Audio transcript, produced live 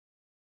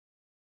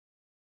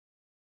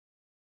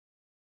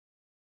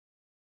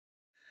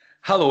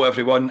Hello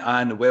everyone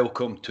and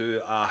welcome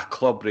to a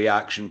club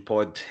reaction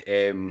pod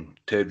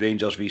to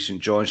Rangers v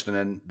St Johnstone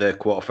in the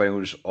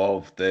quarterfinals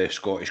of the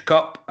Scottish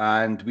Cup,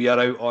 and we are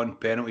out on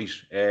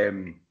penalties.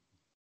 This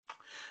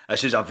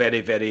is a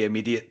very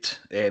immediate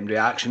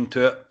reaction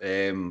to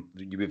it.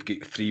 We've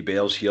got three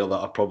bears here that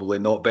are probably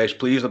not best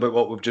pleased about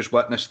what we've just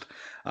witnessed,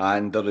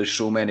 and there is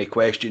so many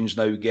questions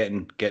now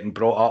getting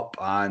brought up,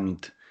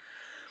 and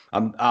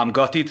I'm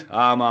gutted.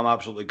 I'm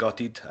absolutely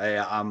gutted.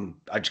 I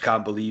just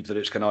can't believe that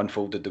it's kind of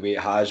unfolded the way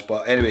it has.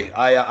 But anyway,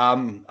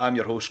 I'm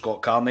your host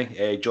Scott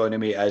Carney. Joining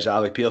me is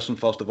Ali Pearson.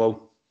 First of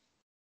all,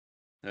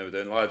 how we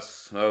doing,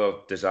 lads? Another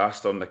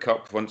disaster on the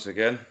cup once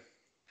again.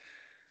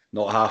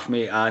 Not half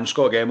me, and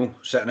Scott Gemmell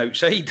sitting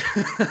outside.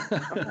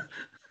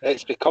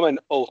 It's becoming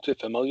all too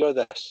familiar.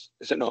 This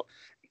is it not?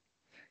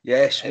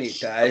 Yes,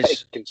 mate. It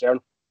is.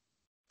 Concern.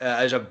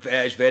 It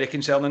is very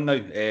concerning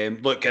now.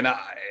 Look, and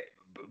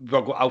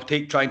I'll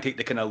try and take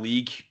the kind of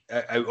league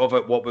out of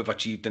it. What we've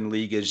achieved in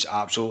league is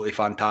absolutely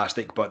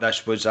fantastic, but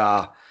this was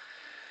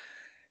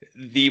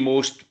the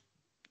most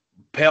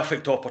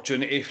perfect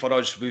opportunity for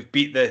us. We've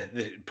beat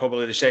the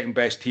probably the second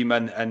best team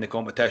in the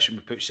competition.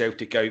 We put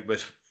Celtic out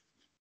with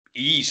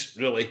ease,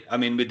 really. I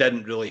mean, we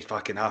didn't really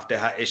fucking have to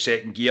hit a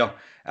second gear,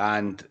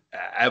 and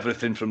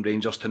everything from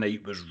Rangers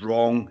tonight was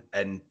wrong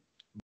and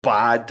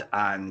bad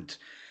and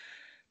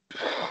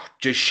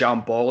just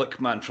shambolic,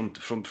 man,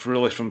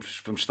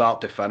 from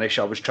start to finish.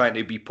 I was trying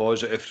to be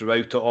positive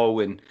throughout it all,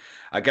 and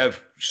I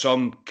give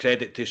some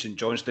credit to St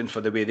Johnstone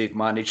for the way they've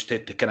managed to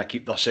kind of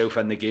keep themselves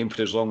in the game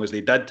for as long as they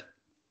did.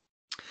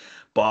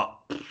 But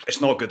it's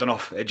not good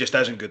enough. It just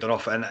isn't good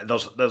enough, and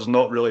there's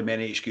not really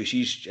many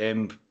excuses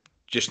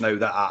just now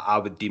that I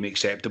would deem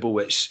acceptable.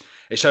 It's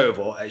out of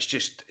order.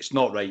 It's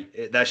not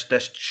right. This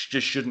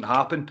just shouldn't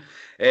happen.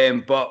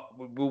 But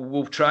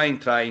we'll try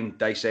and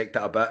dissect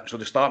it a bit. So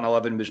the starting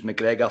 11 was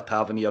McGregor,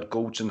 Tavernier,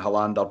 Goldson,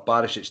 Hollander,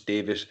 Barisic,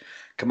 Davis,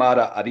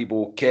 Kamara,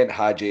 Aribo, Kent,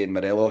 Hadji and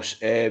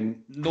Morelos.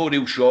 No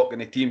real shock in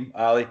the team,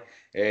 Ali.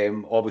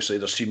 Obviously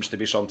there seems to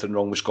be something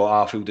wrong with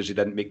Scott Arfield as he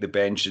didn't make the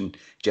bench, and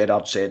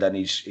Gerrard said in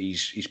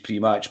his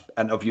pre-match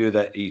interview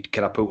that he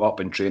kind of put up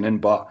in training.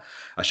 But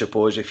I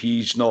suppose if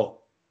he's not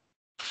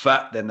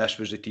fit, then this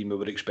was the team we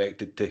were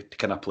expected to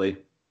kind of play.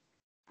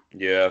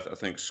 Yeah, I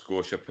think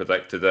Scotia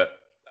predicted it.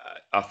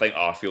 I think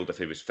Arfield, if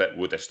he was fit,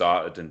 would have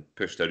started and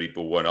pushed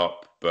Aribo one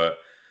up. But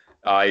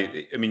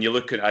I mean,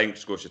 I think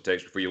Scotia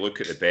text before you look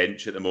at the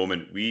bench at the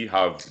moment, we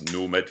have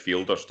no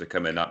midfielders to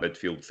come in at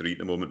midfield three at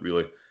the moment,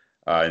 really.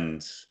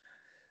 And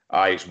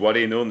it's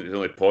worrying. The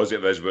only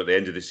positive is we're at the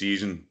end of the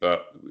season,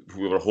 but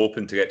we were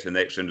hoping to get to the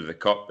next round of the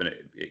cup, and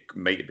it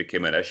might have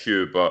become an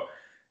issue. But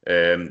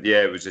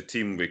it was a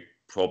team we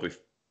probably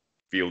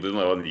feel the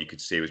only one that you could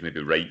say was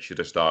maybe Wright should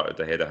have started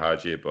ahead of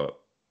Hadji, but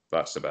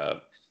that's about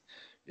it.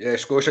 Yeah,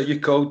 Scotia,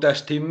 you called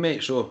this team,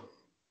 mate, so...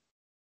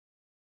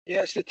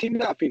 Yeah, it's the team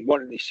that I've been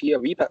wanting to see a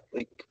wee bit,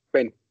 like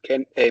when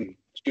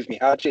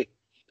Hadji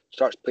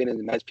starts playing in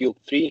the midfield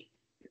three,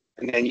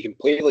 and then you can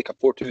play like a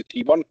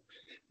 4-2-3-1, and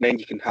then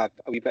you can have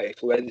a wee bit of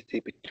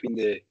fluidity between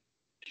the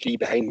three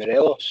behind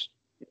Morelos,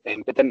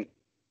 but didn't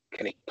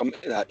kind of come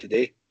to that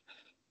today.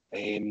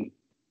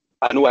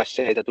 I know I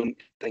said I don't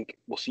think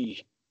we'll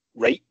see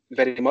Wright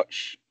very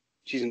much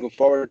season going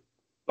forward,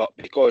 but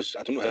because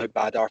I don't know how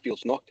bad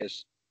Arfield's knock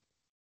is,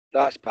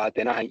 that's bad,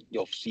 then I think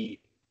you'll see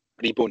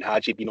Rebo and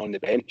Hadji being on the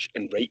bench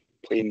and Wright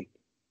playing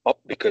up,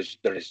 because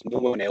there is no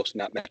one else in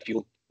that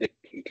midfield that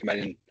can come in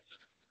and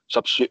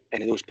substitute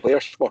any of those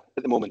players for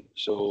at the moment.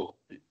 So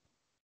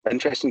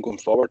interesting going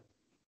forward.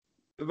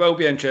 It will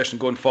be interesting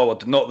going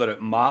forward. Not that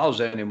it matters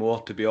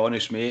anymore, to be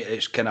honest, mate.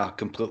 It's kind of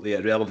completely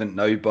irrelevant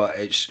now, but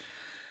it's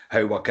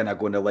how we're kind of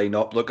going to line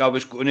up. Look, I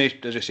was going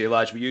to, as I say,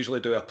 lads, we usually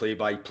do a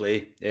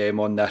play-by-play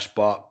on this,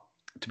 but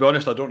to be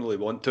honest, I don't really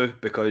want to,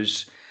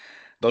 because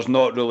there's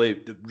not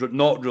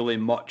really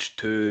much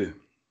to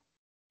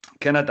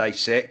kind of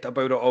dissect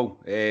about it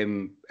all.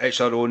 It's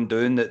our own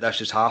doing that this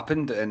has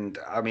happened, and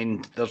I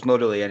mean, there's not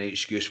really any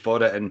excuse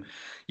for it, and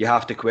you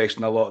have to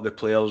question a lot of the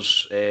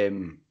players'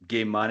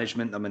 game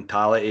management, their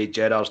mentality,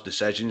 Gerrard's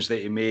decisions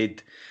that he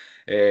made,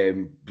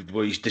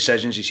 his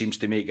decisions he seems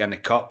to make in the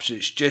cups.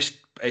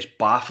 It's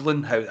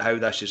baffling how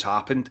this has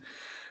happened.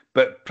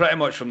 But pretty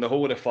much from the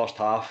whole of the first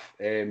half,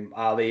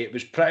 Ali, it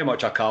was pretty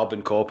much a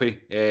carbon copy.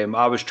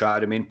 I was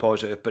trying to remain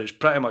positive, but it's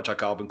pretty much a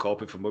carbon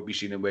copy from what we've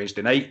seen on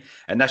Wednesday night.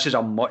 And this is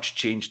a much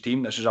changed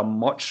team. This is a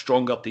much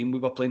stronger team we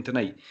were playing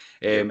tonight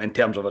in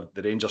terms of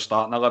the Rangers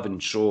starting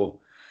 11.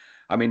 So,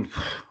 I mean,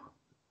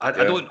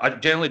 I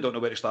generally don't know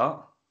where to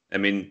start. I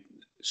mean,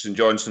 St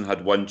Johnstone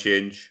had one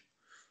change.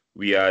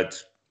 We had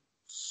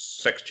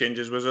 6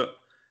 changes, was it?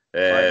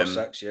 5 or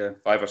 6, yeah.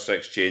 5 or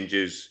 6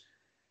 changes.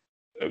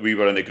 We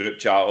were in the group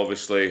chat,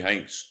 obviously. I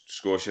think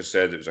Scotia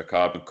said it was a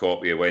carbon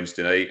copy of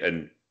Wednesday night,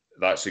 and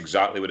that's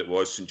exactly what it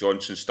was. St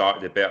Johnstone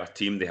started a better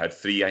team. They had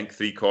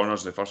 3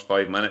 corners in the first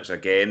 5 minutes.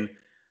 Again,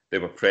 they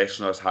were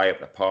pressing us high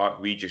up the park.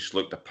 We just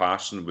looked, the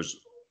passing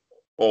was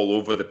all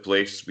over the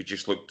place. We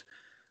just looked...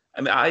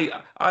 I mean,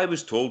 I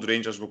was told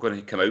Rangers were going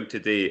to come out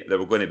today. They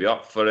were going to be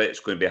up for it. It's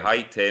going to be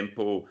high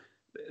tempo.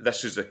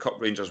 this is the Cup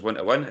Rangers want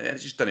to win. It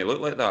just didn't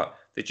look like that.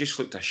 They just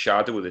looked a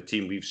shadow of the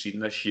team we've seen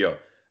this year.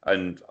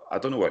 And I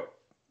don't know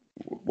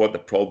what the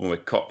problem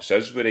with Cups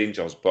is with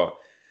Rangers, but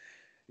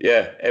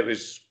yeah, it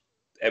was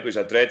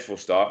a dreadful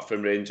start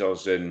from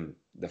Rangers, and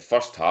the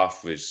first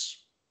half was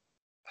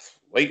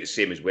like the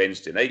same as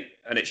Wednesday night,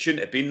 and it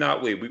shouldn't have been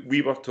that way.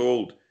 We were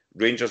told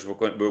Rangers we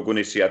were going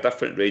to see a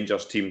different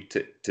Rangers team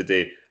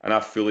today, and I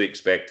fully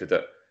expected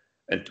it.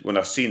 And when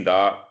I seen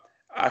that,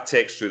 I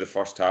text through the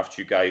first half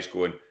to you guys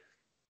going,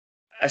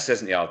 this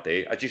isn't our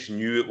day. I just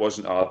knew it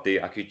wasn't our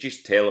day. I could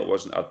just tell it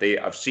wasn't our day.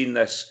 I've seen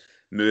this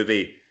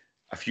movie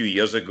a few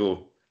years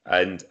ago,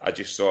 and I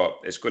just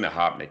thought it's going to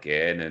happen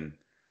again. And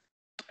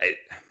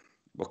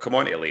we'll come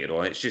on to it later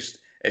on. It's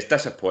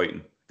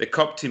disappointing. The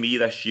Cup to me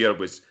this year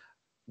was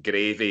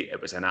gravy.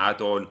 It was an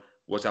add-on.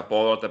 Was I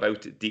bothered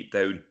about it deep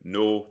down?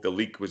 No. The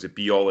league was a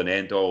be-all and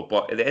end-all.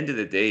 But at the end of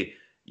the day,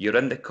 you're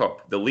in the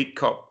Cup. The League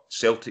Cup,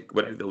 Celtic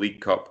went into the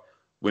League Cup.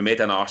 We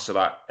made an arse of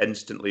that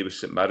instantly with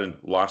St Mirren,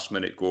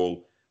 last-minute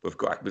goal. We've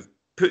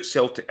put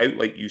Celtic out,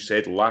 like you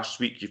said, last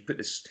week. You've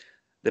put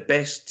the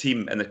best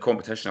team in the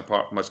competition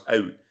apart from us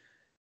out.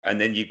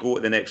 And then you go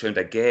to the next round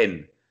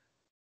again,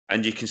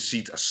 and you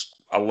concede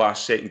a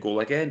last-second goal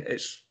again.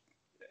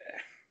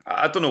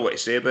 I don't know what to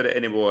say about it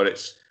anymore.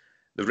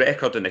 The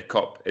record in the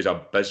Cup is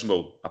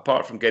abysmal.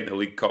 Apart from getting the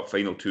League Cup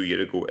final 2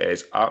 years ago, it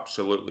is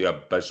absolutely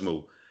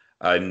abysmal.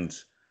 And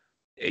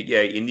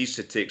yeah, he needs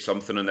to take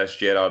something on this,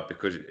 Gerard,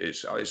 because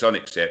it's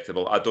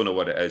unacceptable. I don't know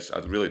what it is. I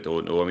really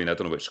don't know. I mean, I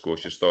don't know what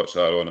Scotia's thoughts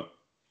are on it.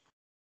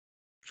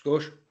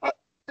 Scotia?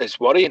 It's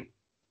worrying.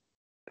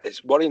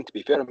 It's worrying, to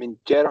be fair. I mean,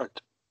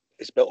 Gerrard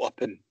is built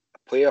up in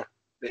a player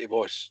that he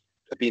was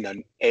being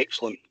an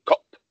excellent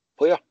cup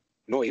player.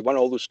 You know, he won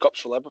all those cups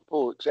for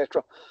Liverpool,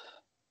 etc.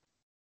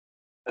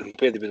 And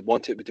where they would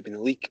want it would have been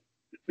the league.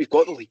 We've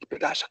got the league, but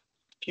that's a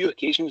few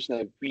occasions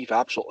now we've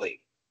absolutely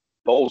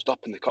ballsed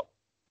up in the cup,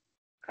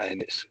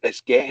 and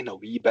it's getting a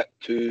wee bit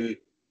too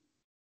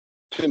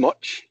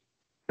much.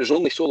 There's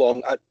only so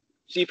long.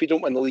 See if we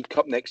don't win the League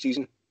Cup next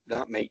season,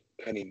 that might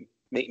kind of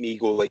make me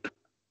go like,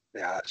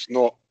 yeah, it's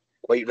not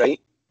quite right.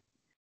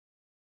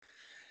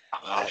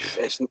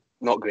 It's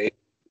not great.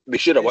 We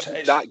should have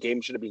that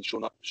game should have been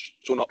shown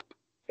up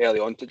early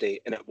on today,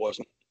 and it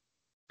wasn't.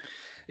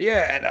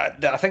 Yeah,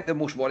 and I think the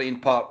most worrying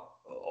part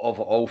of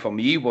it all for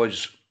me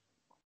was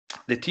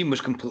the team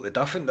was completely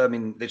different. I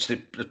mean, it's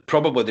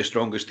probably the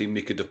strongest team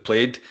we could have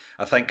played.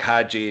 I think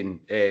Hadji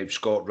and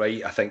Scott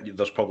Wright, I think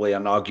there's probably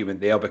an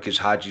argument there because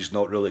Hadji's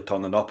not really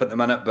turning up at the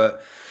minute.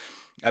 But,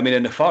 I mean,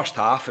 in the first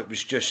half, it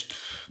was just,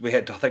 we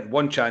had, I think,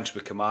 one chance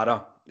with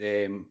Kamara.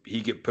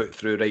 He get put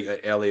through right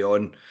early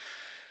on.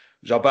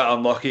 It was a bit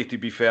unlucky, to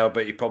be fair,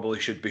 but he probably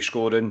should be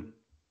scoring.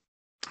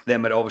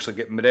 Then we obviously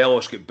get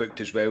Morelos get booked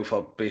as well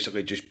for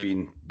basically just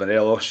being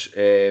Morelos.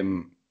 A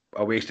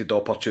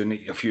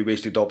few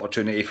wasted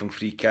opportunity from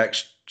free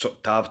kicks.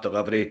 Tav's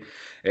delivery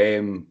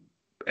in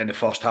the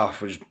first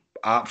half was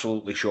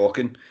absolutely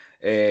shocking.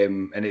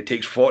 And it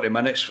takes 40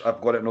 minutes.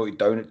 I've got it noted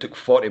down. It took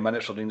 40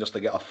 minutes for Rangers to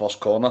get a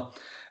first corner,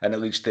 and it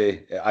leads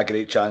to a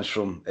great chance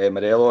from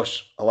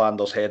Morelos.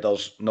 Alander's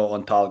header's not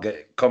on target.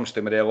 It comes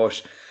to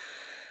Morelos.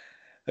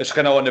 It's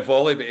kind of on the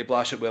volley, but he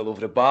blasts it well over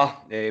the bar.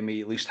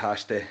 He at least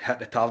has to hit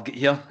the target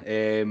here.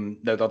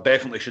 Now, there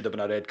definitely should have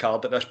been a red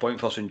card at this point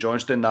for St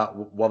Johnstone. That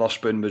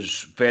Witherspoon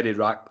was very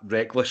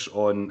reckless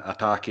on a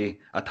tackle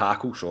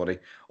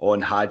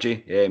on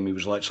Hadji. He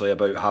was literally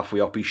about halfway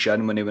up his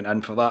shin when he went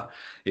in for that.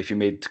 If he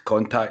made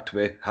contact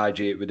with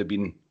Hadji, it would have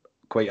been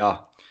quite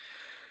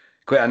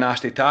a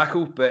nasty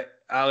tackle. But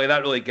Ali,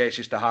 that really gets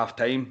us to half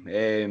time.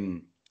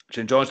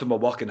 St Johnstone were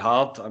working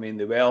hard. I mean,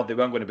 they weren't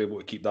going to be able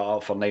to keep that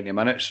up for 90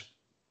 minutes.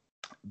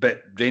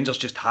 But Rangers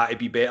just had to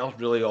be better,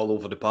 really, all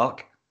over the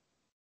park.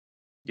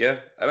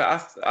 Yeah,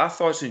 I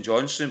thought St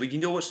Johnstone, but you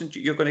know what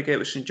you're going to get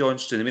with St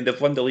Johnstone? I mean,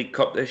 they've won the League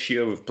Cup this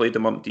year. We've played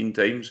them umpteen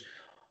times.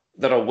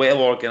 They're a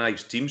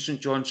well-organised team,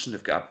 St Johnstone.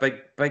 They've got a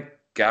big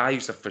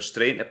guys. They're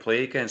frustrating to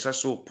play against.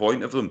 That's the whole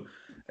point of them.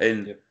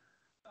 And yep.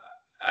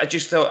 I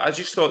just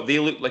thought they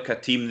looked like a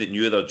team that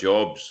knew their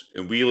jobs,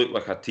 and we looked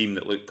like a team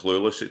that looked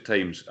clueless at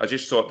times. I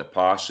just thought the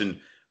passing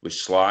was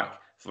slack.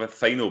 For the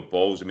final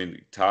balls, I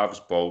mean, Tav's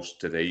balls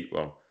today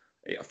were,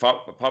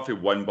 apart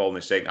from one ball in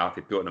the second half,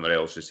 he put on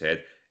Morelos'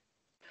 head,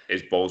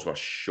 his balls were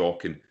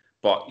shocking.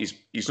 But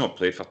he's not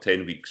played for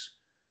 10 weeks.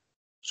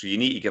 So you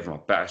need to give him a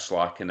bit of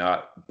slack in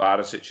that.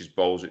 Barisic's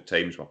balls at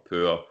times were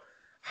poor.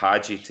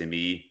 Hadji, to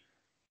me,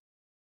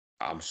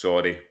 I'm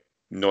sorry,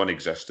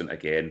 non-existent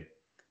again.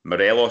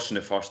 Morelos in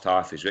the first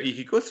half is right. You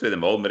could go through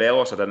them all.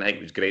 Morelos, I didn't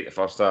think was great the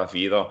first half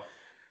either.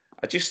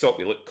 I just thought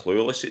we looked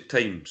clueless at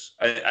times.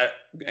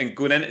 And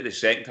going into the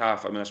second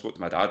half, I mean, I spoke to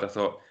my dad, I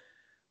thought,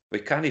 we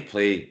can't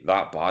play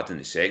that bad in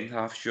the second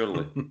half,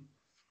 surely.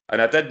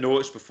 And I did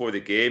notice before the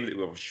game that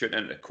we were shooting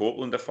into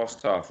Copeland the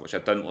first half, which I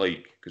didn't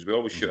like, because we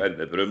always shoot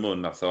into Broomlow,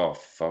 and I thought, oh,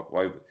 fuck,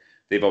 why?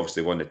 They've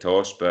obviously won the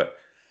toss, but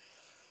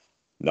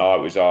no,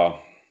 it was a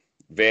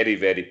very,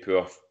 very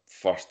poor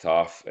first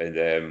half.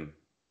 And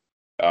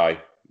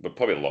we're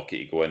probably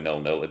lucky to go in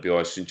 0-0, to be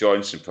honest. St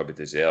Johnstone probably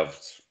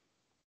deserved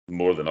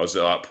more than us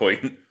at that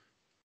point.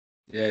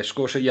 Yeah,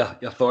 Scotia,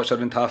 your thoughts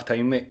around half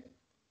time, mate?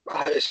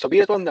 It's a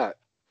weird one, that,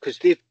 because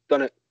they've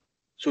done it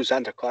so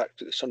Xander Clark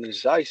took the sun in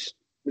his eyes,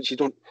 which you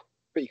don't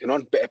put you can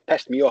on, but it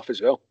pissed me off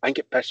as well. I think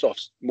it pissed off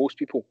most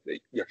people that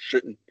you're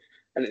shooting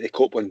into the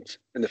Copeland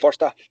in the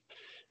first half.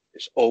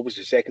 It's always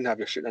the second half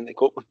you're shooting into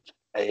Copeland.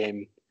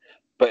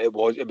 But it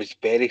was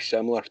very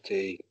similar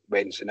to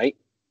Wednesday night.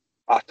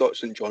 I thought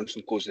St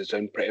Johnstone closed it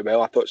down pretty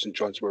well. I thought St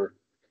Johnstone were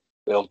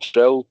well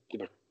drilled. They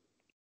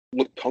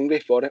looked hungry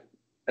for it,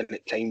 and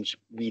at times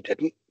we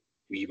didn't.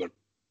 We were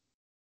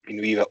being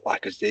a wee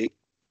bit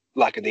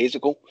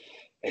lackadaisical.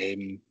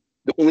 The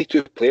only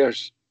two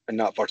players in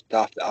that first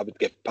half that I would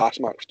give pass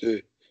marks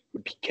to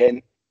would be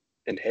Ken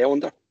and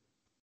Helander.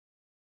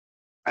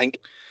 I think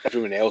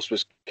everyone else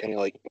was kind of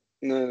like,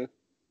 nah.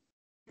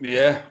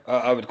 Yeah,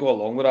 I would go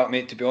along with that,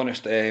 mate. To be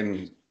honest,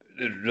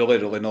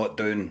 really not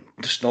doing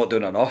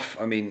enough.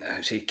 I mean,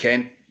 I say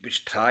Kent was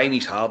trying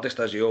his hardest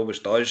as he always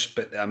does,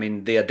 but I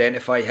mean they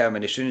identify him,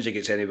 and as soon as he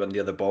gets anywhere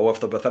near the ball, if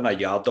they're within a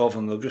yard of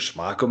him, they'll just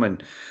smack him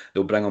and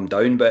they'll bring him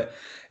down. But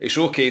it's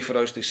okay for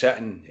us to sit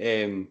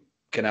and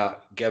kind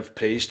of give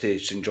praise to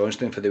St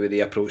Johnstone for the way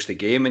they approach the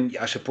game, and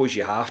I suppose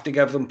you have to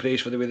give them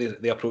praise for the way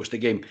they approach the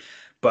game.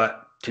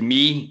 But to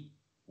me,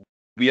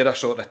 we're a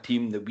sort of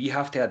team that we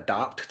have to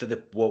adapt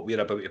to what we're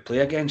about to play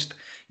against.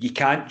 You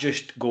can't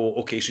just go,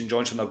 okay, St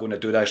Johnstone are going to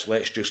do this,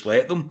 let's just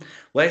let them.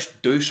 Let's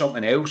do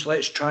something else.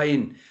 Let's try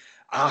and...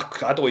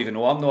 I don't even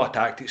know. I'm not a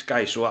tactics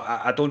guy, so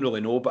I don't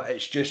really know, but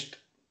it's just...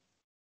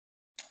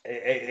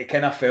 It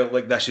kind of felt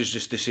like this is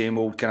just the same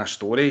old kind of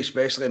story,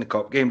 especially in the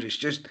cup games. It's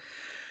just,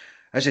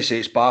 as I say,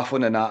 it's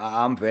baffling, and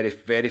I'm very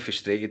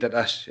frustrated at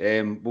this.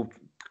 We'll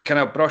kind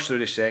of brush through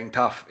the second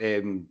half.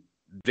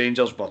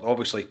 Rangers were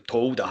obviously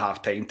told at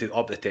half time to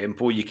up the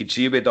tempo. You could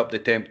see we'd up the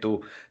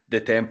tempo.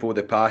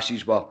 The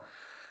passes were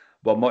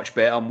much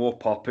better, more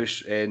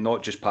purpose,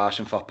 not just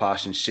passing for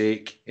passing's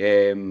sake.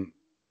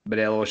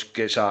 Morelos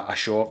gets a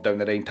shot down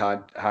the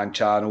right hand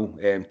channel,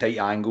 tight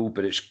angle,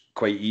 but it's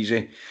quite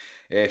easy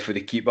for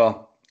the keeper.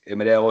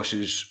 Morelos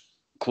is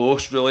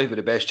close, really, with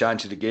the best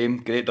chance of the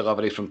game. Great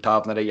delivery from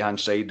Tav on the right hand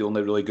side, the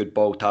only really good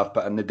ball Tav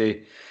put in the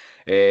day.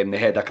 The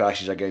header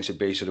crashes against the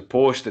base of the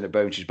post and it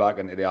bounces back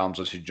into the arms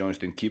of St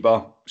Johnstone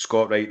keeper.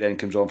 Scott Wright then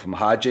comes on from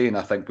Hadji, and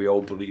I think we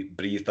all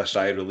breathed a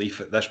sigh of relief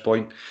at this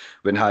point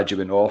when Hadji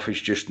went off.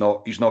 He's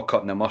not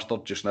cutting the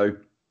mustard just now.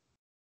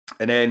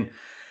 And then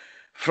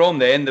from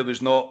then there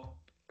was not...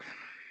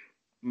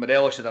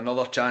 Morelos had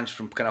another chance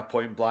from kind of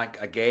point blank.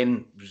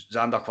 Again,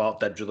 Xander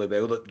Clark did really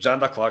well.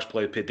 Xander Clark's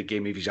played the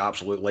game of his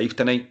absolute life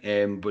tonight,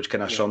 which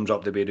kind of sums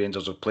up the way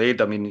Rangers have played.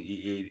 I mean,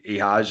 he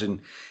has,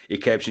 and he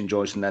kept St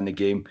Johnstone in the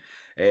game.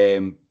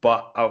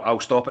 But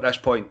I'll stop at this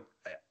point.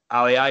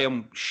 Ali, I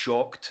am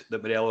shocked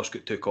that Morelos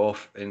got took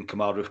off and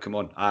Kemar Roofe come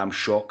on. I am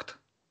shocked.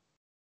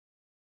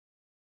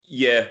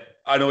 Yeah,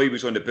 I know he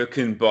was on the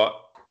booking, but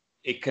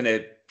he kind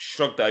of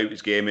shrugged out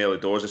his game early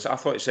doors. I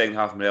thought the second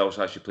half Morelos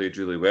actually played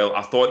really well.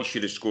 I thought he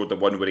should have scored the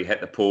one where he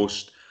hit the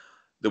post.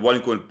 The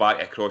one going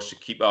back across the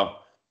keeper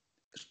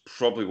is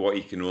probably what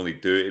he can only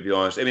do, to be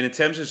honest. I mean, in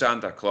terms of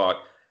Xander Clark,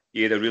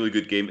 he had a really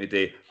good game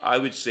today. I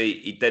would say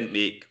he didn't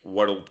make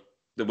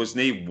there was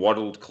no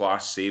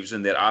world-class saves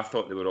in there. I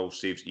thought they were all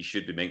saves he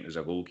should be making as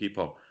a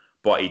goalkeeper.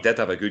 But he did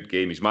have a good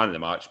game. He's man of the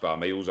match by a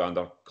mile,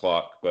 Xander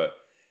Clark. But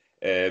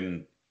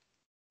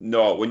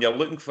no, when you're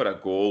looking for a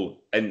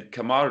goal, and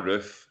Kemar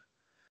Roofe,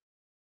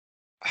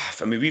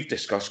 I mean, we've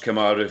discussed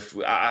Kemar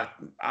Roofe.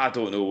 I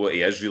don't know what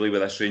he is really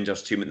with this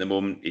Rangers team at the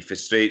moment. He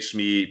frustrates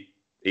me.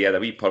 He had a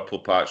wee purple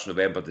patch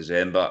November,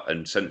 December,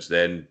 and since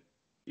then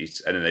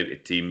he's in and out of the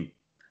team.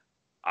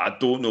 I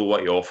don't know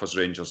what he offers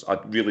Rangers. I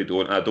really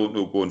don't. And I don't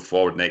know going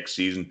forward next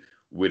season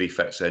where he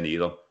fits in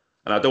either.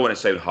 And I don't want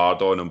to sound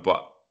hard on him,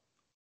 but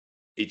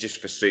he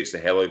just frustrates the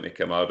hell out of me,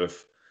 Kemar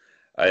Roofe.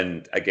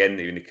 And again,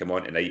 when he come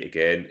on tonight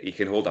again, he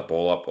can hold a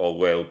ball up all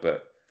well,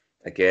 but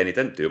again, he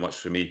didn't do much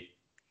for me.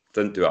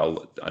 Didn't do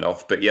it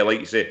enough. But yeah, like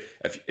you say,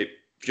 if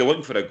you're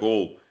looking for a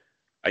goal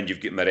and you've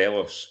got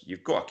Morelos,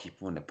 you've got to keep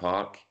him on the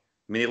park.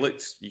 I mean,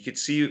 you could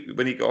see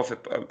when he got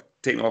off,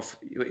 taking off,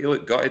 he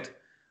looked gutted.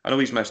 I know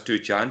he's missed 2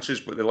 chances,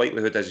 but the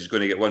likelihood is he's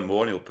going to get one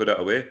more and he'll put it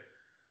away.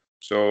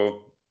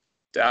 So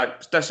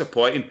that's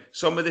disappointing.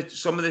 Some of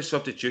the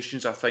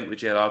substitutions, I think, with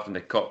Gerrard in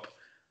the Cup,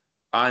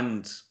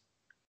 and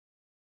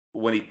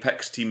when he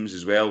picks teams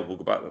as well, we'll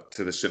go back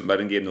to the St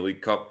Mirren game in the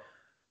League Cup.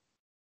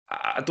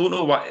 I don't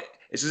know why.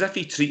 It's as if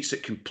he treats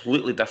it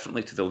completely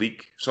differently to the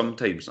league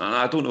sometimes. And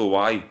I don't know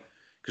why.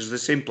 Because the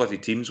same bloody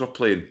teams were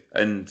playing.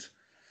 And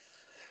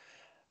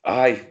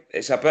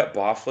it's a bit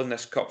baffling,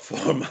 this cup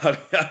form.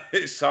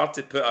 It's hard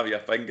to put your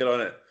finger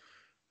on it.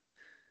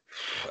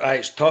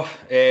 It's tough.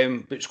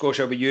 But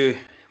Scotia, were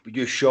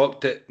you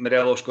shocked that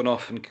Morelos going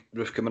off and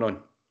Roofe coming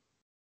on?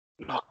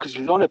 No, because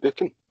he was on a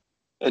booking.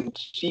 And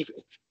see,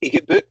 he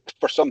got booked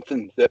for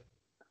something that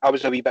I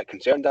was a wee bit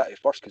concerned at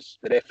first, because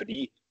the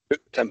referee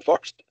booked him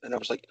first. And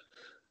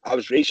I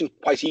was raging.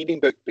 Why is he being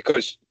booked?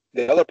 Because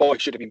the other boy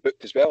should have been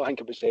booked as well. I think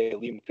it was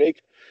Liam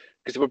Craig,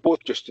 because they were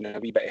both just in a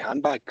wee bit of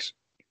handbags.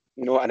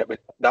 And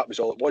that was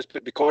all it was.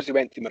 But because he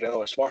went to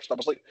Morelos first, I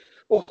was like,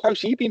 oh,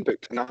 how's he been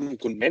booked? And I'm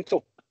going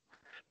mental.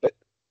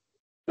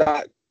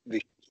 But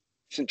the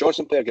St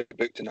Johnstone player get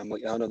booked, and I'm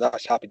like, no,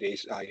 that's happy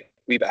days. Aye,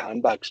 wee bit of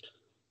handbags.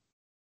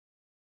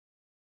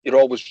 You're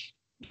always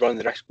running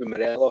the risk with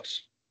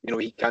Morelos.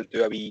 He can't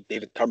do a wee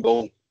David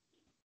Turnbull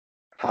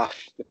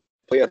half the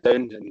player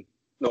down and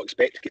not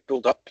expect to get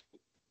pulled up.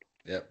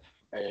 Yep.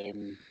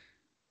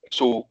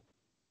 So,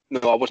 no,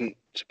 I wasn't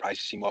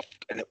surprised to see him off,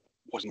 and it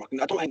wasn't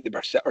working. I don't think they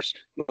were sitters.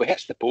 He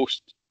hits the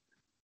post,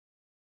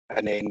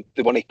 and then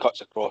the one he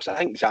cuts across, I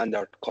think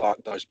Xander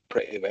Clark does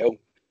pretty well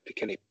to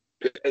kind of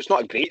it's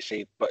not a great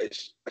save, but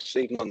it's a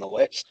save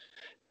nonetheless.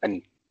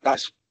 And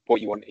that's what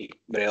you want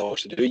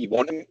Morelos to do. You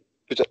want him to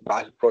put it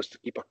back across the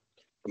keeper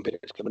from where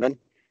it's coming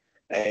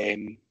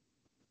in.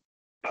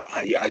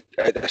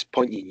 At this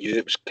point, you knew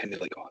it was kind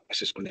of like, oh,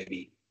 this is going to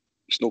be,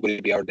 it's not going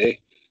to be our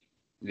day.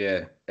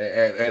 Yeah,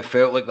 it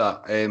felt like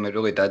that. It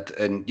really did.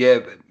 And yeah,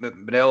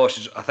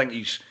 Morelos, I think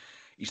he's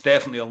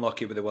definitely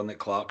unlucky with the one that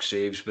Clark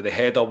saves. But the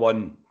header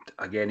one,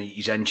 again,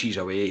 he's inches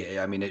away.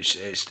 I mean, it's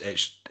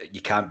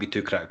you can't be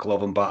too critical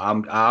of him. But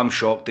I'm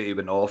shocked that he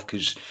went off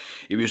because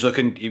he was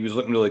looking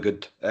really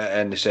good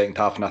in the second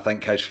half, and I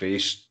think his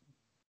face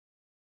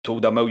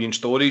told a million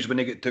stories when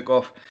he got took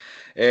off.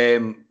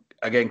 Again,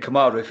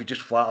 Kemar Roofe, he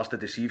just flatters to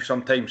deceive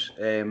sometimes.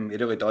 He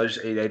really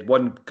does. He had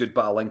one good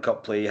bit of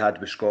link-up play he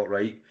had with Scott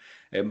Wright.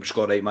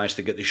 Scott Wright managed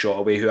to get the shot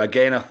away, who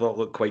again I thought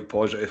looked quite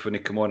positive when he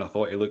came on. I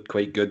thought he looked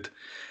quite good.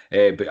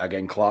 But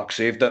again, Clark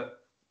saved it.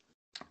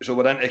 So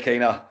we're into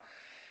kind of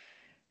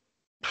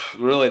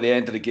really the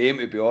end of the game,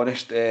 to be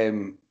honest.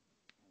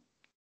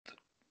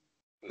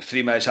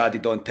 3 minutes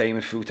added on time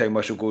and full-time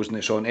whistle goes and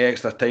it's on to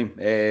extra time.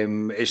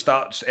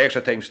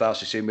 Extra time starts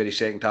the same way the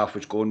second half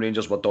was going.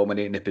 Rangers were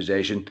dominating the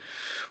possession,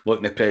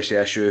 looking to press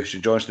the issue.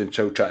 St Johnstone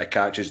still tried to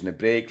catch us in the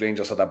break.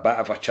 Rangers had a bit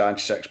of a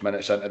chance 6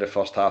 minutes into the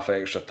first half of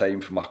extra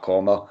time from a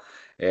corner,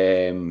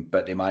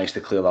 but they managed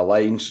to clear the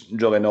lines.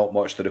 Really not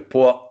much to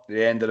report.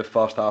 The end of the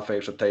first half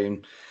extra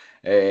time,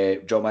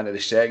 jump into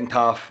the second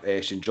half.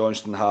 St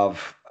Johnstone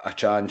have a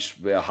chance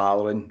where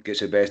Halloran gets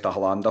the best of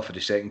Hollander for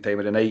the second time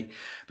of the night,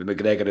 but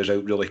McGregor is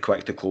out really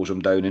quick to close him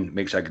down and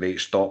makes a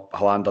great stop.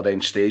 Hollander then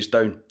stays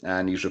down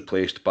and he's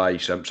replaced by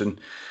Simpson.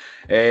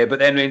 But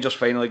then Rangers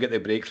finally get the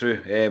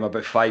breakthrough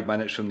about 5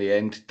 minutes from the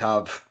end.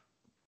 Tav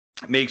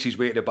makes his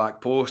way to the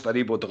back post.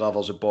 Aribo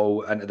delivers the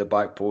ball into the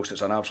back post.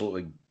 It's an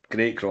absolutely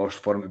great cross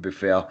for him, to be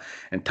fair,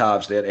 and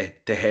Tav's there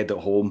to head it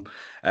home.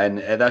 And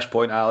at this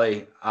point,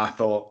 Ali, I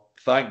thought,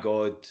 thank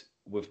God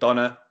we've done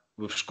it,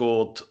 we've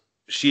scored.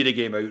 See the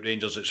game out,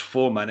 Rangers. It's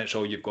 4 minutes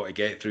all you've got to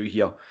get through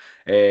here.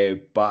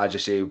 But as I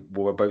say,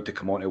 we're about to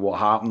come on to what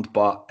happened.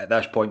 But at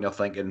this point, you're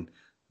thinking,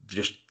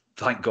 just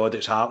thank God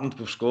it's happened.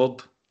 We've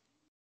scored.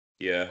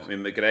 Yeah, I mean,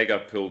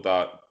 McGregor pulled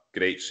that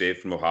great save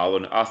from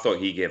O'Halloran. I thought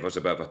he gave us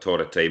a bit of a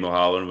torrid time,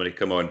 O'Halloran, when he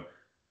come on.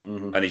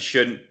 Mm-hmm. And he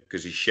shouldn't,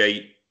 because he's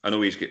shite. I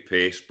know he's got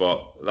pace,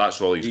 but that's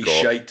all he's got.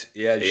 He's shite.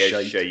 Yeah, he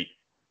is shite.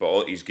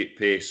 But he's got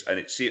pace.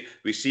 And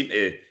we seem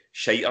to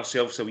shite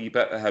ourselves a wee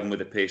bit at him with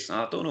the pace. And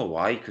I don't know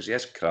why, because he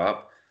is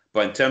crap.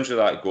 But in terms of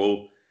that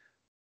goal,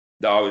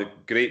 that was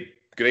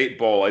great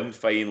ball in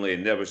finally.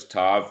 And there was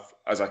Tav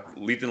as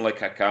leading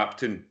like a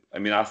captain. I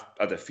mean, I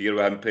had a fear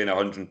with him playing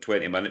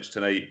 120 minutes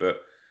tonight,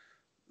 but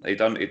he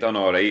done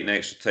all right in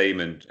extra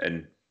time.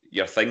 And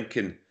you're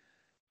thinking,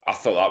 I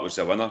thought that was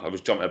the winner. I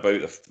was jumping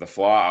about the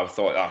flat. I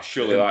thought,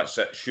 surely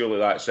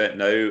that's it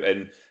now.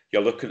 And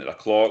you're looking at the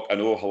clock. I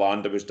know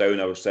Hollander was down.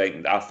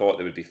 I thought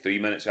there would be 3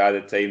 minutes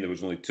added time. There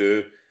was only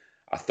 2.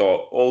 I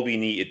thought all we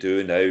need to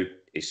do now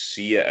is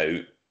see it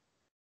out.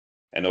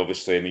 And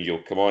obviously, I mean,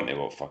 you'll come on to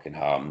what fucking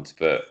happened,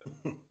 but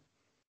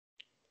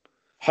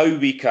how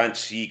we can't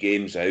see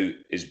games out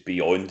is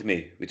beyond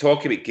me. We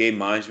talk about game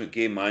management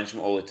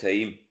all the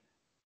time.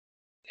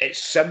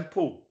 It's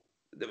simple.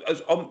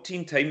 As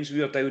umpteen times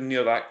we were down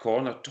near that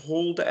corner to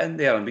hold it in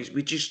there, and we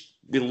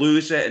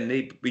lose it,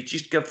 and we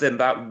just give them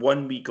that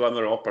one wee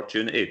glimmer of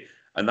opportunity,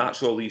 and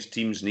that's all these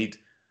teams need,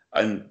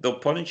 and they'll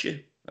punish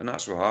you, and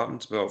that's what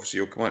happens. But obviously,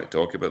 you'll come on to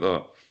talk about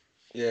that.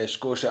 Yeah,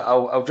 Scotia,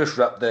 I'll just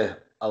rip the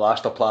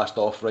elastoplast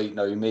off right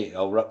now, mate.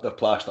 I'll rip the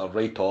plaster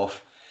right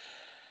off.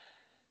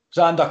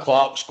 Xander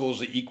Clark scores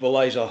the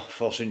equaliser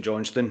for St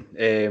Johnstone.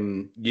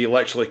 You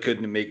literally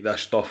couldn't make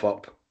this stuff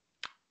up.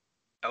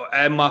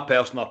 In my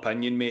personal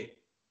opinion, mate,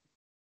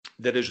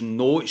 there is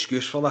no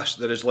excuse for this.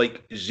 There is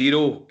like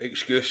zero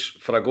excuse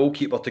for a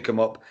goalkeeper to come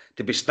up,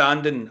 to be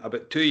standing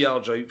about 2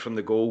 yards out from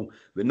the goal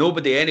with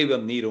nobody anywhere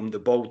near him. The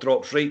ball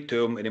drops right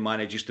to him and he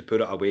manages to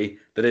put it away.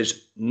 There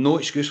is no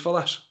excuse for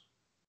this.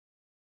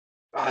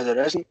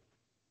 There isn't.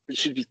 We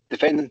should be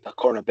defending a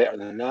corner better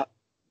than that.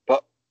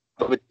 But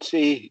I would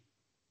say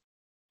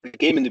the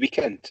game in the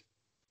weekend,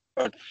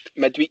 or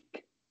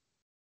midweek,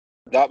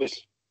 that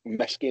was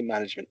misgame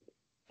management.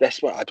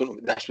 This one, I don't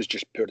know, this was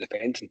just pure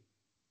defending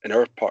on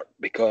our part,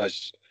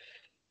 because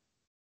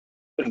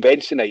on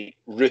Wednesday night,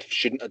 Roofe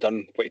shouldn't have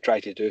done what he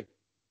tried to do.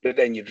 But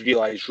then you'd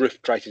realise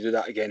Roofe tried to do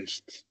that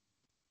against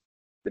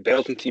the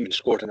Belgian team and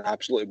scored an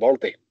absolute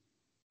worldie.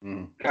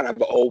 Can't have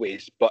it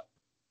always, but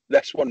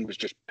this one was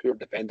just poor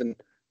defending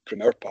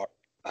from our part,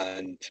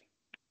 and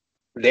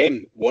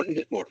them wanting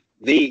it more.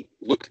 They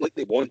looked like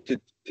they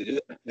wanted to do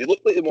it. They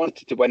looked like they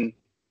wanted to win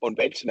on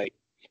Wednesday night.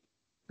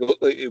 They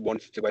looked like they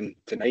wanted to win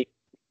tonight.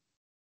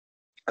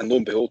 And lo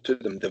and behold, to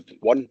them, they've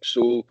won.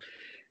 So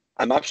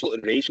I'm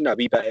absolutely raging a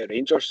wee bit at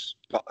Rangers,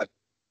 but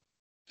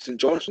St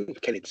Johnstone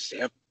kind of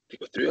deserved to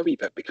go through a wee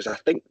bit because I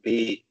think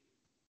they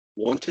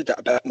wanted it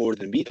a bit more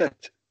than we did.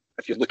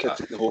 If you look at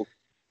it, the whole.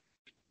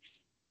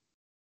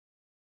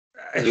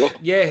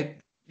 Yeah,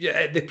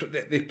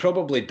 they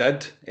probably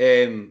did.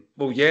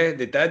 Well, yeah,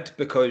 they did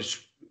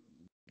because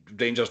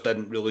Rangers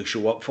didn't really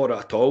show up for it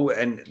at all.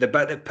 And the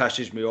bit that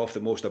pisses me off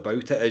the most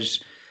about it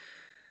is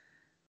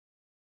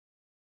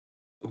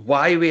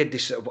why we had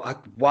this,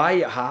 why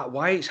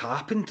it's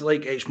happened.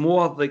 Like, it's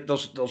more like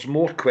there's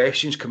more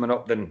questions coming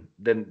up than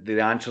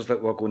the answers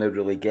that we're going to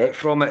really get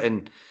from it.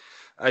 And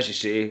as you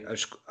say,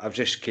 I've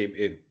just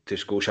came to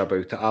Scotia about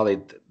it,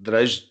 Ali. There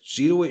is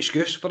zero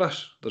excuse for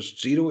us. There's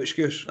zero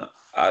excuse.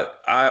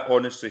 I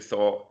honestly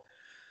thought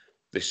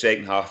the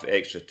second half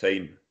extra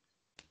time,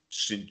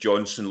 St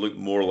Johnstone looked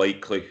more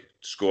likely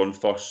scoring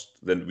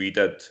first than we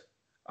did.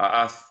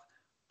 I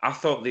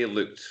thought they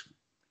looked.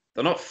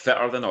 They're not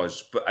fitter than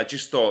us, but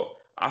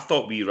I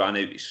thought we ran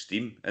out of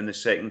steam in the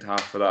second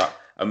half of that,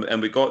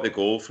 and we got the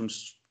goal from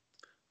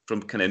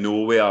kind of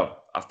nowhere.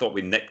 I thought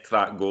we nicked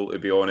that goal, to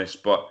be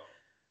honest, but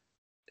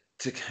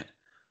to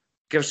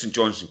give St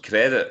Johnstone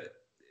credit,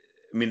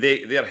 I mean,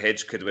 their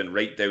heads could have went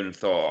right down and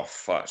thought, oh,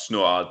 fuck, it's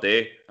not our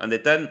day. And they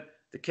didn't.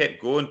 They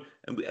kept going.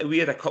 And we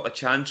had a couple of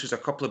chances, a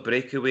couple of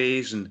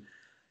breakaways, and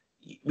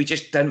we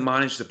just didn't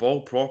manage the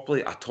ball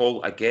properly at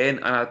all again.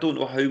 And I don't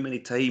know how many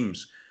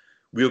times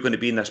we're going to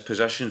be in this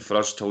position for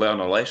us to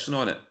learn a lesson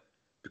on it.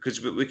 Because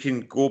we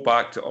can go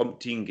back to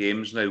umpteen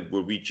games now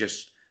where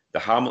the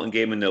Hamilton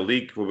game in the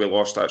league where we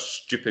lost that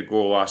stupid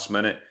goal last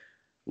minute,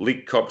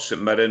 League Cup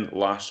St Mirren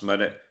last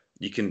minute.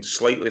 You can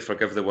slightly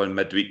forgive the one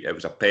midweek, it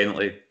was a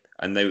penalty,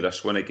 and now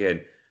this one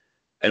again.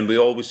 And we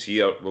always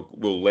hear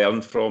we'll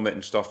learn from it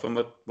and stuff, and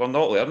we're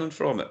not learning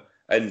from it.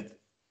 And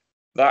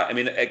that, I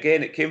mean,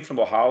 again, it came from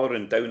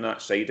O'Halloran down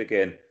that side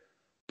again.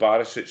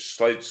 Barisic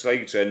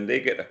slides in,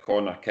 they get the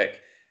corner kick,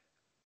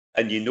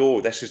 and you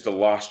know this is the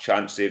last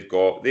chance they've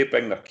got. They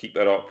bring their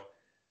keeper up,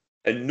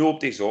 and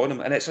nobody's on him,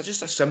 and it's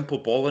just a simple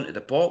ball into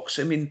the box.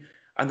 I mean,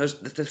 and there's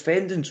the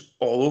defending's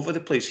all over the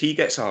place. He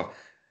gets a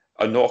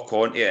knock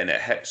onto it, and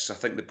it hits, I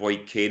think, the boy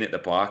Kane at the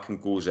back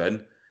and goes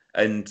in.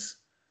 And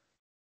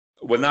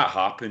when that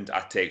happened, I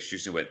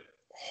texted you and went,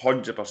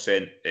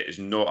 100%, it is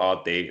not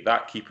our day.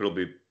 That keeper will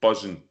be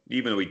buzzing.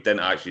 Even though he didn't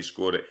actually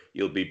score it,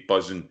 he'll be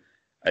buzzing.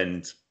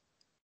 And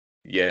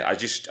yeah, I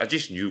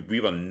just knew we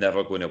were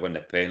never going to win the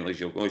penalties.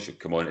 You'll always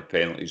come on to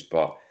penalties,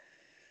 but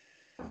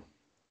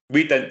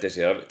we didn't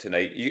deserve it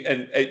tonight.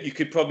 You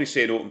could probably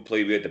say in open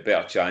play we had the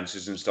better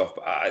chances and stuff,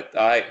 but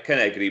I kind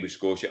of agree with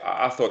Scotia.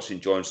 I thought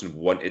St Johnstone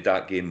wanted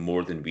that game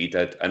more than we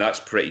did, and that's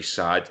pretty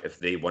sad if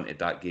they wanted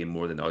that game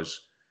more than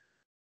us.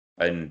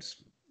 And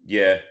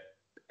yeah,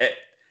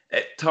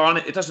 it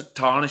does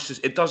tarnish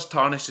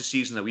the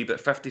season a wee bit.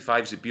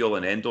 55 is the be all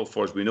and end all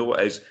for us. We know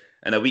what it is.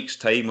 In a week's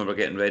time, when we're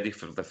getting ready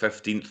for the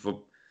 15th,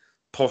 we'll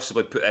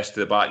possibly put this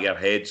to the back of our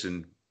heads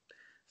and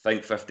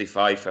think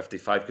 55,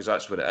 because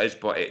that's what it is.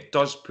 But it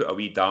does put a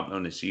wee dampener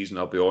on the season,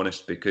 I'll be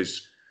honest,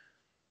 because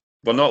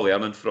we're not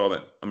learning from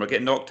it. And we're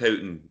getting knocked out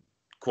in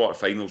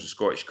quarterfinals of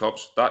Scottish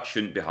Cups. That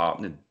shouldn't be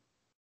happening.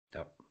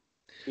 Yep.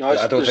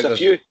 No,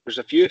 there's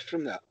a few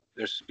from that.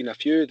 There's been a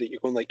few that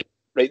you're going like,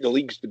 right, the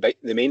league's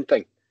the main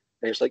thing.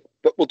 And it's like,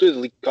 but we'll do the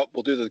League Cup,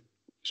 we'll do the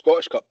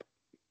Scottish Cup.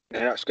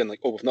 And that's kind of like,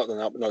 oh, we've not done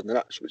that, we've not done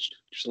that. So it's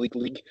just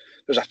league.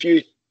 There's a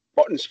few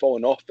buttons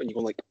falling off, and you're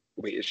going like,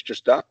 wait, it's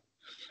just that.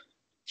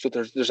 So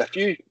there's a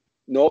few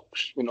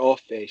knocks went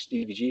off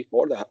Stevie G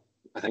for that,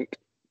 I think.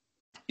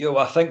 Yeah,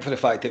 well, I think for the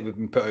fact that we've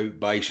been put out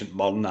by St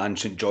Mirren and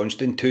St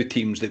Johnstone, two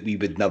teams that we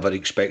would never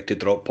expect to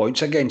drop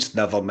points against,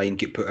 never mind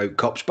get put out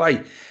cups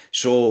by.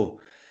 So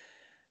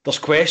there's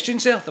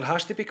questions there. There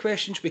has to be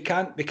questions. We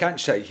can't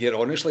sit here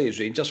honestly as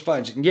Rangers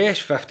fans. And yes,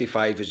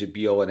 55 is a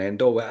be all and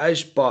end all. It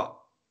is, but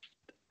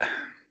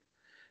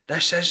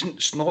this isn't.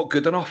 It's not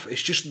good enough.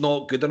 It's just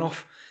not good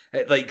enough.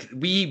 Like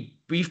we've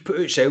put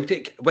out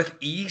Celtic with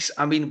ease.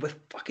 I mean, with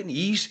fucking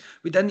ease.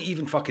 We didn't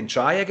even fucking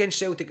try against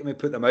Celtic, and we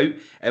put them out,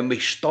 and we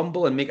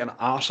stumble and make an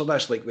arse of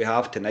this like we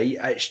have tonight.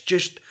 It's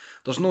just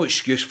there's no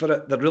excuse for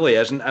it. There really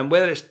isn't. And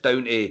whether it's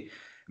down to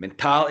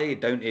mentality,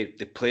 down to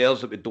the players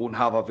that we don't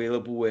have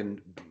available,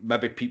 and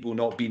maybe people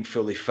not being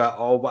fully fit,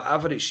 or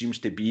whatever it seems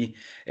to be,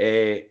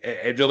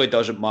 it really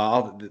doesn't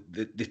matter.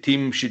 The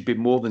team should be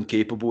more than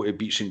capable to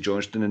beat St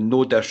Johnstone, and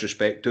no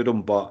disrespect to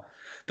them, but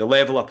the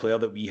level of player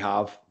that we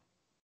have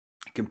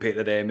compared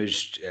to them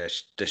is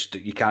just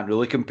you can't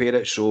really compare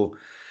it. So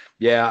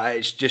yeah,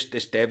 it's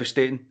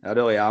devastating. I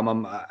really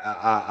am.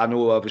 I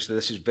know obviously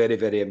this is very,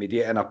 very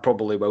immediate, and I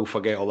probably will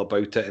forget all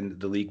about it, and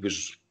the league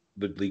was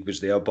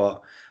there,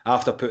 but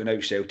after putting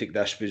out Celtic,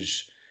 this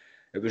was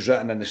it was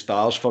written in the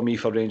stars for me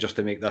for Rangers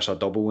to make this a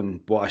double,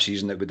 and what a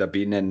season it would have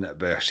been. And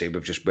I say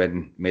we've just made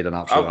an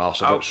absolute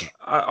arse of it.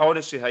 I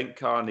honestly think,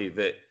 Carney,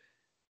 that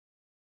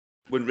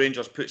when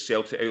Rangers put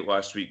Celtic out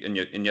last week, and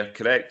you're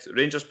correct,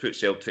 Rangers put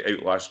Celtic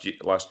out last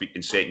week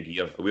in second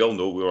gear. We all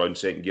know we were on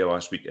second gear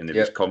last week, and it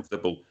was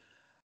comfortable.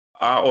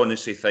 I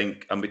honestly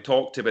think, and we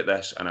talked about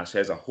this, and I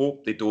says I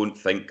hope they don't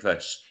think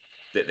this,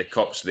 that the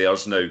cup's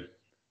theirs now.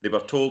 They were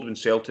told when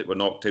Celtic were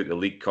knocked out of the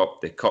League Cup,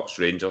 the cup's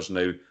Rangers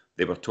now.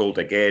 They were told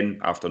again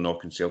after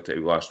knocking Celtic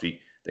out last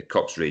week, the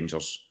cup's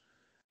Rangers.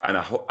 And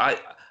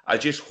I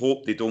just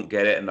hope they don't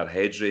get it in their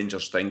heads,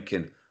 Rangers,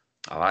 thinking,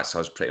 oh, that's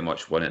us pretty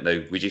much won it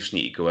now. We just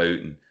need to go out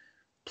and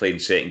play in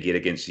second gear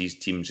against these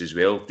teams as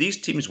well.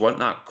 These teams want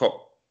that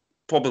cup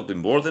probably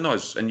more than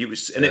us, and it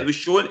was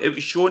shown. It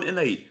was shown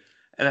tonight.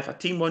 And if a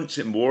team wants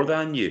it more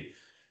than you,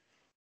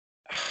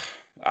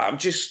 I'm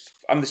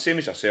the same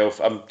as yourself.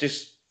 I'm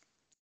just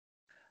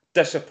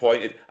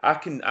disappointed. I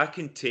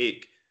can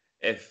take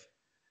if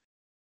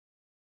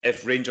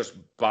Rangers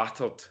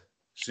battered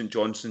St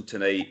Johnstone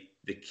tonight,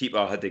 the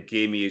keeper had the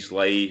game of his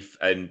life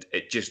and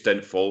it just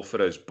didn't fall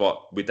for us,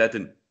 but we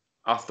didn't.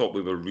 I thought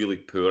we were really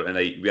poor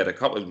tonight. We had a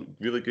couple of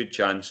really good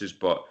chances,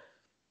 but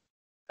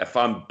if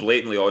I'm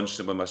blatantly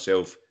honest with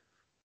myself,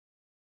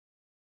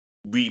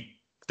 we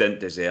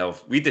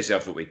deserved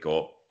what we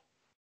got.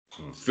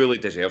 Fully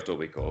deserved what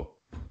we got.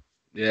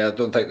 Yeah, I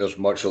don't think there's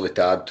much really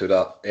to add to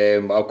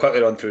that. I'll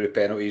quickly run through the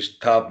penalties.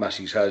 Tab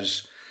misses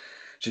his.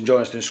 St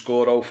Johnstone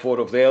score all 4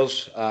 of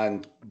theirs,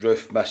 and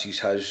Roof misses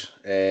his.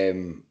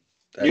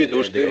 Knew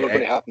those two were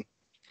going to happen.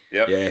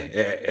 Yep.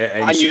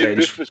 Yeah, I knew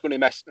Roof was going to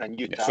miss, and I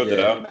knew so did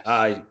I.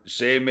 Aye,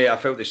 same, mate. I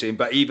felt the same.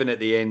 But even at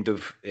the end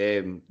of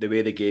the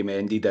way the game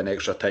ended in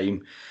extra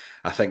time,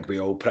 I think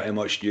we all pretty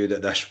much knew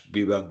that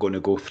we weren't going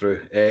to go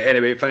through.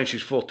 Anyway, it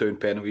finishes 4-2 in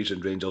penalties,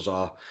 and Rangers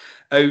are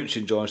out.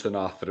 St Johnstone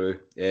are through.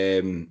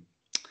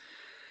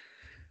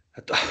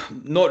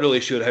 Not really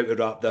sure how to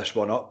wrap this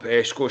one up.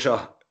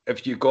 Scotia,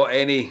 have you got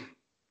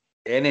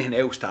anything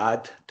else to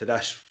add to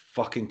this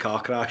fucking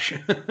car crash?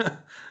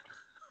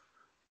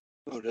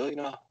 Oh, really?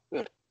 No,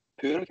 we're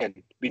poor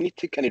again. We need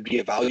to kind of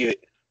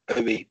reevaluate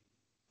how we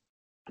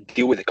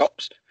deal with the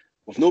cups.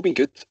 We've not been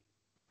good.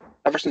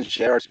 Ever since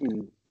Gerrard's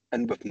been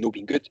in, we've not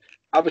been good.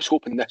 I was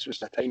hoping this was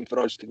the time for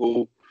us to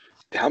go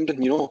to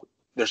Hampden. You know,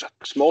 there's a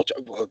small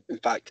chance. In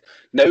fact,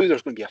 now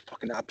there's going to be a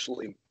fucking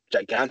absolutely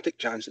gigantic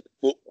chance that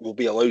folk will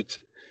be allowed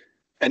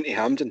into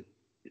Hampden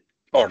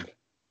or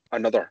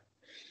another,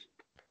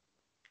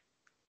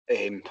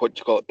 what do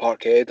you call it,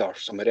 Parkhead or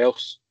somewhere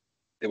else.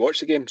 They watch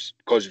the games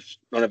because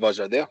none of us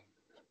are there.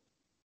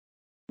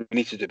 We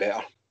need to do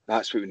better.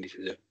 That's what we need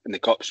to do. In the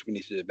cups, we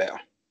need to do better.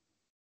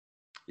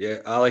 Yeah,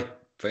 Ali,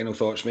 final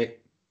thoughts, mate?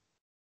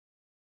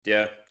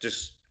 Yeah,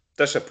 just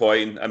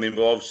disappointing. I mean,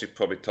 we'll obviously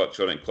probably touch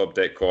on it in Club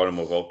Deck Corner and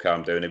we've all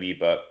calmed down a wee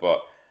bit,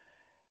 but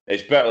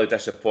it's bitterly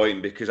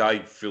disappointing because I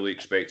fully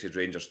expected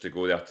Rangers to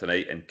go there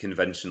tonight and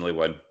convincingly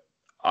win.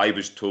 I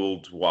was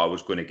told what I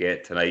was going to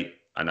get tonight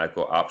and I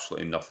got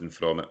absolutely nothing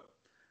from it.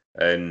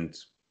 And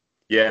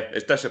yeah,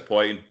 it's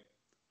disappointing,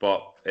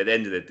 but at the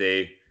end of the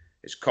day,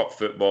 it's cup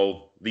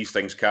football. These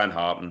things can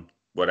happen.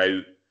 We're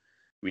out.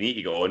 We need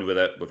to get on with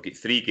it. We've got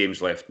 3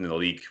 games left in the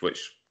league,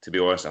 which, to be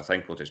honest, I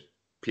think we'll just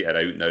peter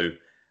out now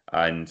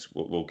and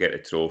we'll get a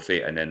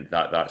trophy, and then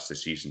that's the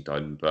season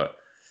done. But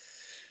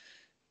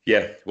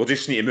yeah, we'll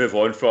just need to move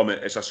on from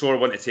it. It's a sore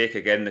one to take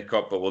again in the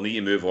cup, but we'll need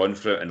to move on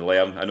from it and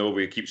learn. I know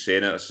we keep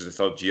saying it, this is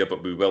the 3rd year,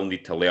 but we will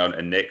need to learn.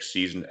 And next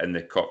season in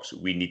the cups,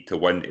 we need to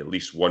win at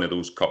least one of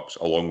those cups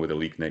along with the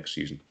league next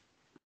season.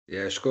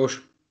 Yeah, Scosh.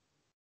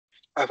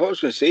 I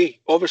was going to say,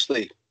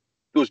 obviously,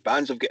 those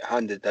bans have got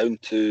handed down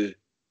to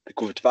the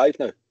COVID-5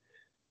 now.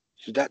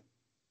 So that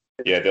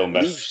they'll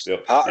miss.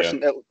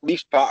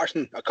 Leaves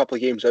Patterson a couple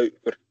of games out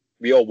where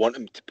we all want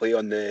him to play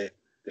on the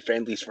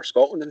friendlies for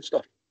Scotland and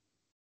stuff.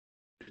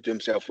 To do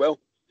himself well.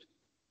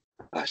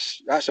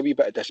 That's a wee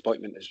bit of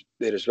disappointment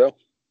there as well.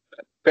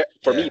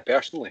 For me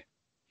personally.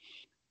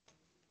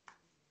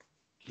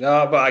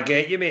 No, but I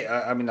get you, mate.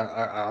 I mean,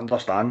 I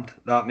understand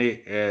that,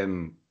 mate.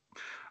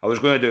 I was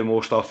going to do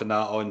more stuff than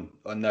that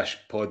on this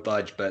pod,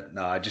 lads, but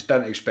I just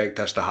didn't expect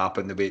this to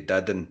happen the way it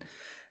did, and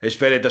it's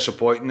very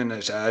disappointing, and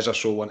it is a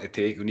sore one to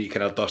take. We need to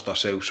kind of dust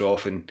ourselves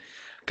off and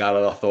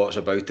gather our thoughts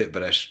about it, but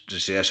this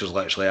was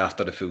literally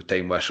after the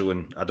full-time whistle,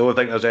 and I don't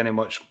think there's any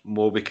much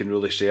more we can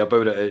really say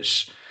about it.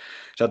 It's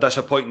a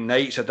disappointing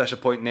night, it's a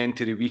disappointing end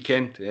to the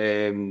weekend.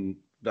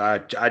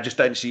 I just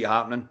didn't see it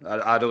happening.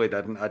 I really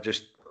didn't.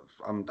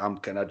 I'm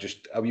kind of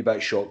just a wee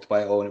bit shocked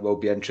by it all, and it will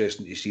be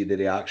interesting to see the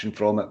reaction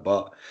from it,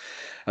 but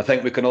I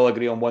think we can all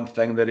agree on one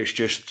thing, that it's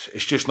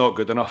just not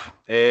good enough.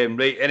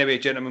 Right, anyway,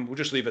 gentlemen, we'll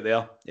just leave it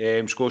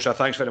there. Scotia,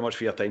 thanks very much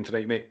for your time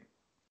tonight, mate.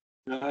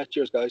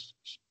 Cheers, guys.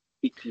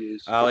 Speak to you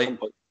Ali, at some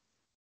point.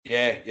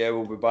 Yeah,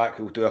 we'll be back.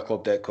 We'll do a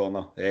Club Deck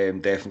Corner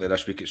definitely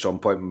this week at some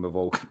point when we've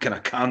all kind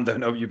of calmed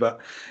down a wee bit.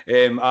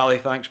 Ali,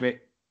 thanks,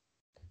 mate.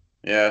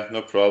 Yeah,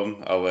 no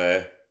problem.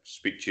 I'll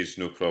speak to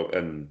you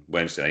on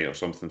Wednesday night or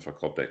something for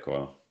Club Deck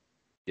Corner.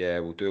 Yeah,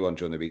 we'll do one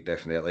during the week,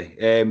 definitely.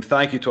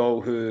 Thank you to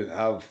all who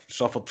have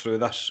suffered through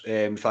this.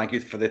 Thank you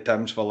for the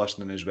Tims for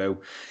listening as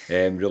well.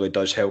 Really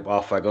does help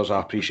our figures.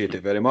 I appreciate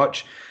it very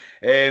much.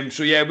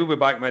 So yeah, we'll be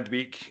back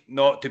midweek.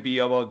 Not to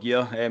be our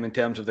year in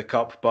terms of the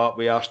cup, but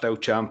we are still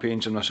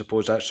champions, and I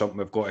suppose that's something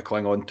we've got to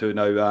cling on to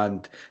now,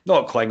 and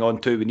not cling on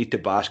to. We need to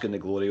bask in the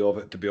glory of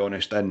it, to be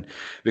honest. And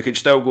we can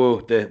still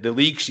go the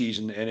league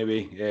season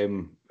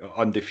anyway,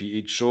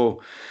 undefeated.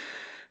 So.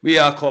 We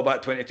are Club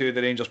at 22,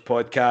 the Rangers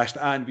podcast,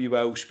 and we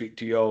will speak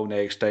to you all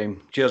next time.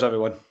 Cheers,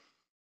 everyone.